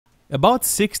About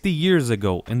 60 years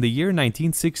ago, in the year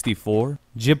 1964,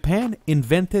 Japan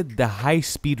invented the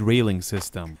high-speed railing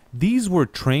system. These were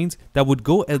trains that would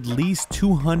go at least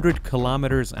 200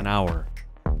 kilometers an hour.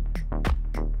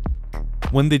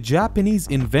 When the Japanese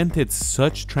invented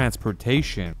such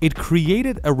transportation, it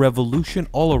created a revolution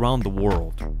all around the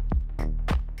world.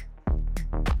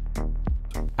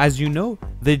 As you know,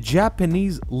 the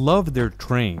Japanese love their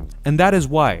train, and that is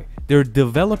why they're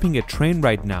developing a train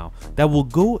right now that will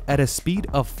go at a speed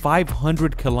of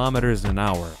 500 kilometers an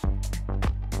hour.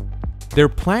 They're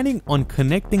planning on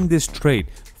connecting this train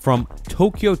from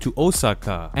Tokyo to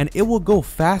Osaka, and it will go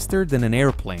faster than an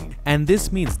airplane. And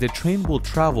this means the train will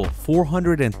travel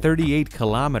 438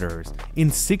 kilometers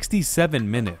in 67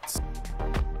 minutes.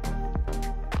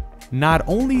 Not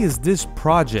only is this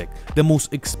project the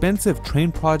most expensive train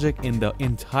project in the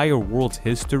entire world's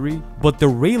history, but the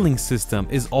railing system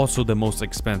is also the most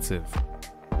expensive.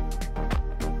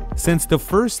 Since the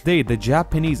first day the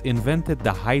Japanese invented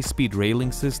the high-speed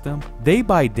railing system, day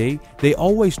by day they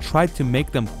always tried to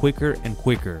make them quicker and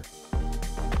quicker.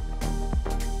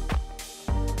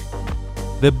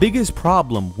 The biggest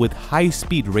problem with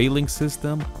high-speed railing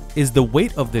system is the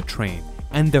weight of the train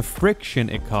and the friction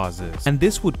it causes, and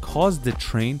this would cause the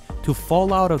train to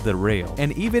fall out of the rail,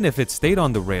 and even if it stayed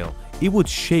on the rail, it would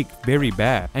shake very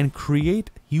bad and create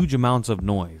huge amounts of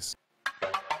noise.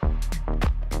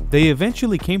 They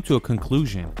eventually came to a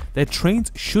conclusion that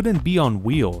trains shouldn't be on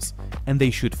wheels and they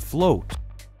should float.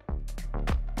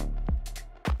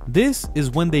 This is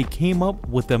when they came up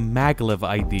with the maglev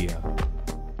idea.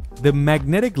 The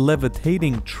magnetic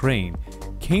levitating train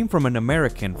came from an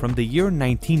American from the year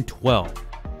 1912.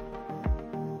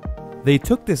 They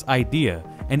took this idea,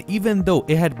 and even though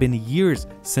it had been years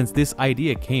since this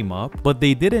idea came up, but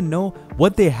they didn't know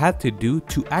what they had to do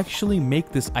to actually make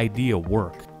this idea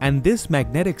work. And this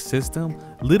magnetic system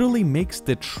literally makes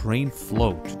the train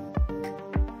float.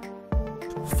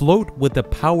 Float with the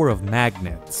power of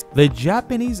magnets. The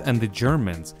Japanese and the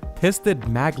Germans tested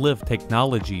maglev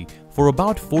technology for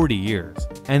about 40 years,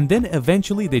 and then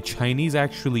eventually the Chinese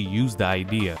actually used the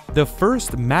idea. The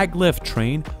first maglev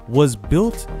train was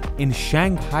built in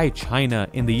Shanghai, China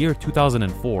in the year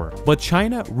 2004, but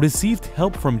China received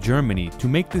help from Germany to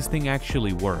make this thing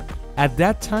actually work. At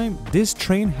that time, this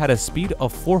train had a speed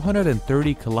of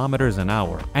 430 kilometers an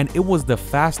hour, and it was the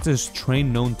fastest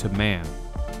train known to man.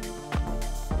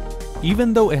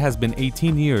 Even though it has been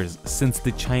 18 years since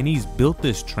the Chinese built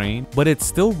this train, but it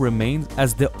still remains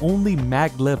as the only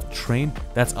maglev train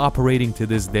that's operating to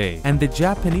this day. And the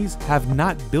Japanese have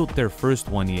not built their first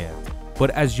one yet.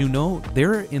 But as you know,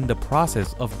 they're in the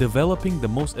process of developing the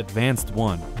most advanced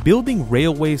one. Building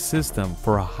railway system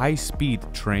for a high-speed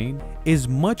train is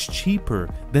much cheaper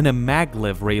than a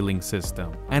maglev railing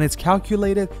system, and it's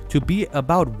calculated to be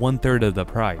about 1/3 of the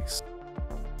price.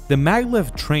 The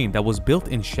maglev train that was built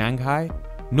in Shanghai,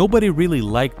 nobody really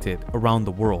liked it around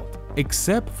the world,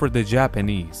 except for the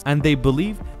Japanese, and they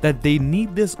believe that they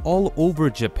need this all over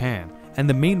Japan, and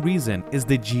the main reason is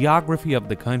the geography of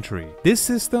the country. This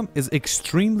system is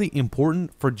extremely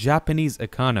important for Japanese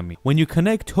economy. When you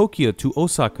connect Tokyo to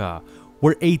Osaka,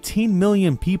 where 18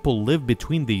 million people live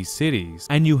between these cities,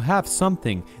 and you have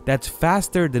something that's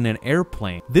faster than an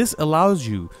airplane, this allows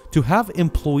you to have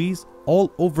employees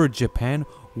all over Japan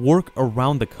work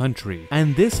around the country,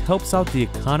 and this helps out the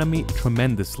economy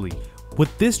tremendously.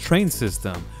 With this train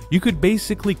system, you could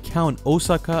basically count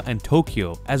Osaka and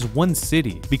Tokyo as one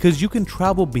city because you can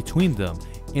travel between them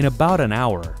in about an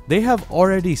hour. They have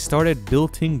already started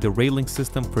building the railing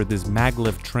system for this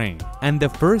maglev train, and the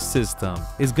first system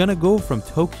is gonna go from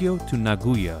Tokyo to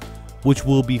Nagoya, which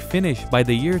will be finished by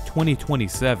the year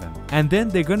 2027, and then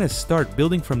they're gonna start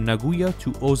building from Nagoya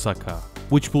to Osaka,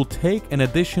 which will take an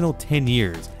additional 10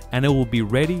 years, and it will be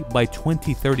ready by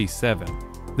 2037.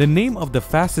 The name of the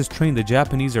fastest train the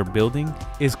Japanese are building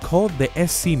is called the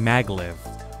SCMaglev.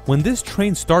 When this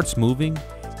train starts moving,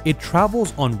 it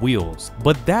travels on wheels,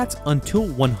 but that's until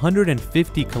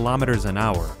 150 kilometers an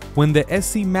hour. When the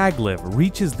SCMaglev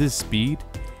reaches this speed,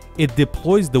 it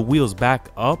deploys the wheels back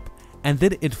up, and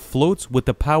then it floats with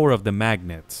the power of the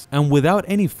magnets. And without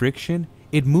any friction,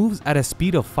 it moves at a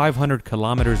speed of 500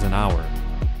 kilometers an hour.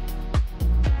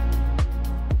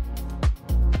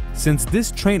 Since this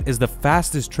train is the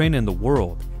fastest train in the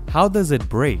world, how does it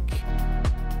brake?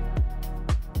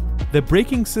 The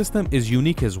braking system is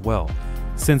unique as well,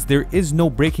 since there is no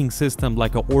braking system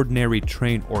like an ordinary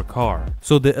train or car.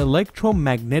 So the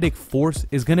electromagnetic force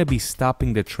is going to be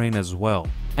stopping the train as well.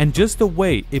 And just the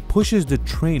way it pushes the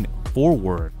train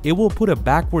forward, it will put a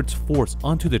backwards force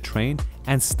onto the train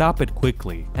and stop it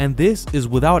quickly. And this is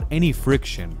without any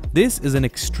friction. This is an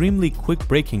extremely quick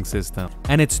braking system,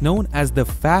 and it's known as the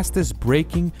fastest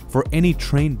braking for any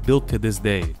train built to this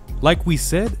day. Like we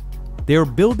said, they're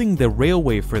building the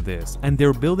railway for this, and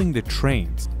they're building the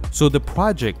trains. So the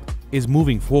project is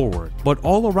moving forward. But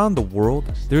all around the world,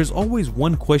 there's always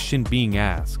one question being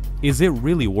asked. Is it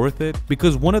really worth it?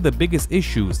 Because one of the biggest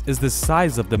issues is the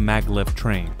size of the maglev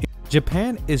train.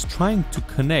 Japan is trying to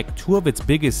connect two of its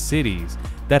biggest cities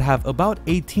that have about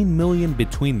 18 million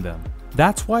between them.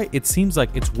 That's why it seems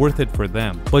like it's worth it for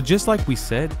them. But just like we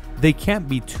said, they can't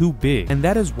be too big, and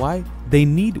that is why they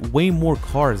need way more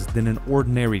cars than an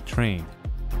ordinary train.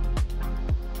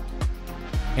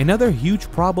 Another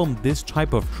huge problem this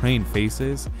type of train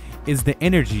faces is the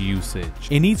energy usage.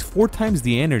 It needs 4 times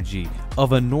the energy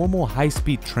of a normal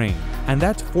high-speed train, and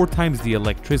that's 4 times the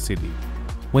electricity.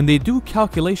 When they do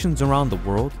calculations around the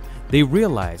world, they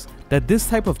realize that this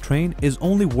type of train is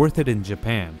only worth it in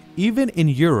Japan. Even in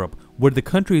Europe, where the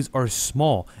countries are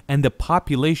small and the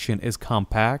population is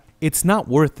compact, it's not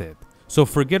worth it. So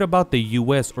forget about the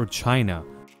US or China.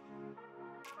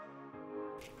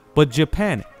 But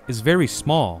Japan is very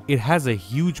small. It has a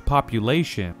huge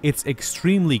population. It's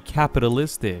extremely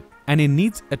capitalistic, and it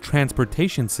needs a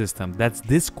transportation system that's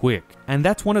this quick. And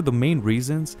that's one of the main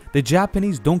reasons the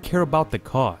Japanese don't care about the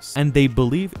cost, and they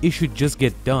believe it should just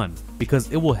get done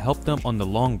because it will help them on the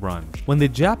long run. When the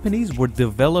Japanese were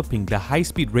developing the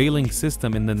high-speed railing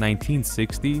system in the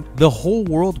 1960s, the whole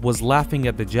world was laughing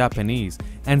at the Japanese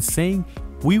and saying,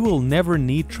 we will never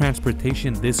need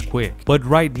transportation this quick. But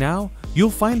right now,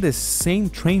 you'll find this same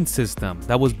train system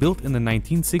that was built in the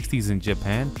 1960s in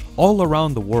Japan all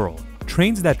around the world.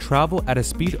 Trains that travel at a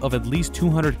speed of at least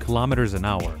 200 kilometers an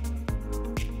hour.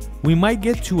 We might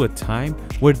get to a time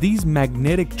where these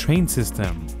magnetic train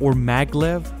systems, or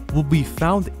maglev, will be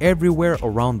found everywhere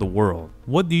around the world.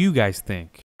 What do you guys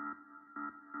think?